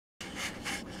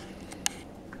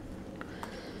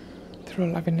They're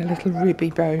all having a little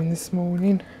ribby bone this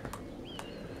morning.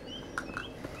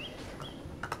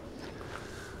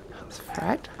 That's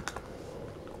Fred.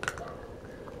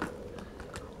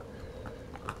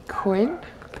 Quinn.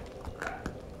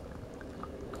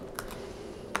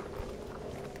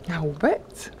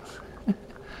 Albert.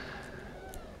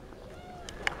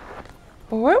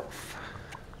 Wolf.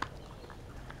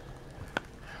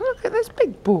 Look at this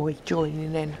big boy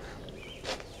joining in.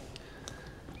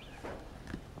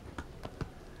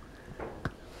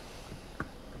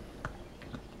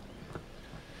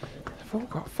 They've all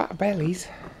got fat bellies.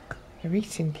 They're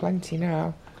eating plenty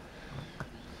now.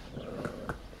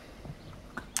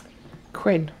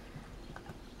 Quinn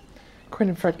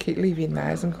and Fred keep leaving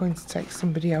theirs and going to take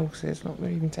somebody else's, not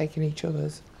even taking each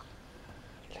other's.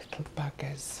 Little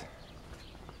buggers.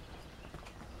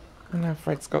 And now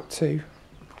Fred's got two.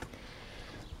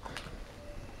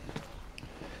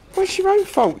 Well, it's your own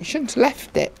fault. You shouldn't have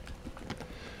left it.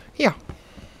 Here.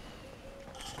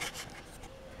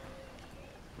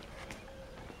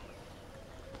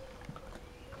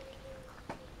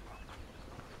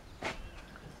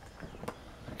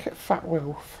 Look at Fat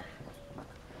Wolf.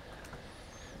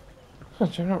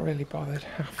 I'm not really bothered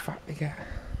how fat they get.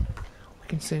 We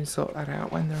can soon sort that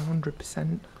out when they're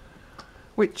 100%.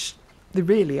 Which they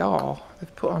really are.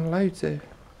 They've put on loads of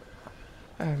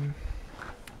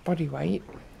body weight.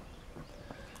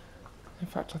 In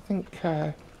fact, I think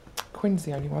Quinn's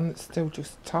the only one that's still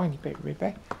just a tiny bit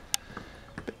ribby.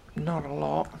 But not a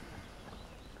lot.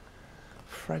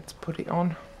 Fred's put it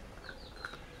on.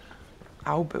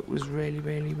 Albert was really,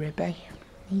 really ribby.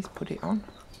 He's put it on.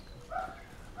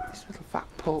 This little fat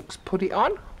pork's put it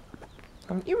on.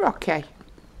 Haven't you, Rocky?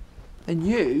 And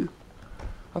you,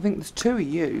 I think there's two of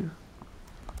you.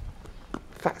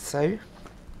 Fatso.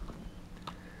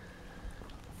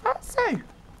 Fatso.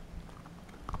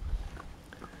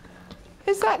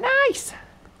 Is that nice?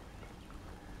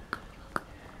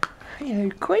 Hello,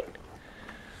 Quinn.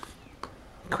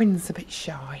 Quinn's a bit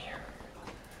shy.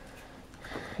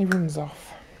 He runs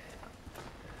off.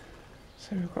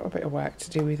 So we've got a bit of work to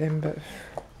do with him, but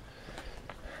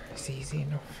it's easy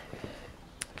enough.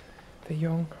 They're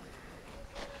young.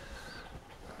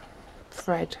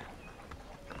 Fred.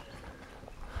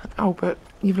 Albert,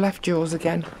 you've left yours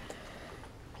again.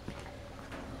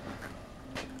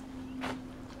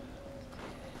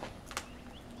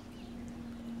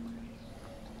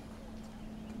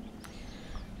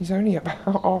 He's only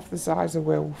about half the size of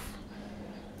Wilf.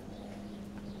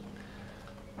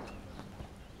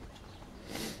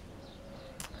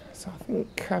 So I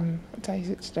think, what day is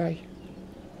it today?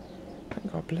 I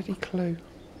haven't got a bloody clue.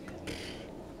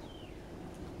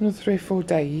 Another 3 or 4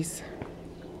 days.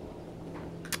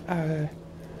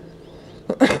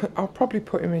 I'll probably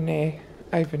put him in here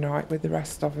overnight with the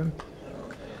rest of them.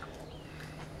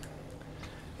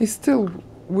 He's still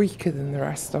weaker than the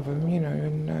rest of them, you know,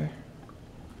 and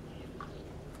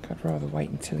I'd rather wait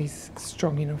until he's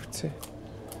strong enough to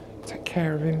take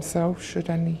care of himself should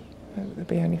there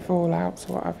be any fallouts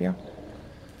or what have you.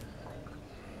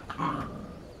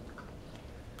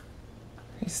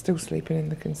 He's still sleeping in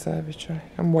the conservatory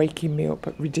and waking me up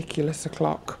at ridiculous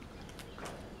o'clock.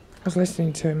 I was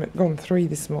listening to him at 3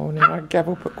 this morning. I gave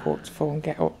up at 4:45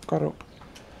 and got up.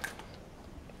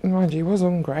 And mind you, he was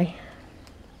hungry.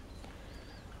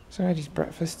 So I had his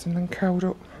breakfast and then curled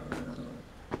up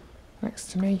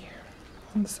next to me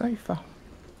on the sofa.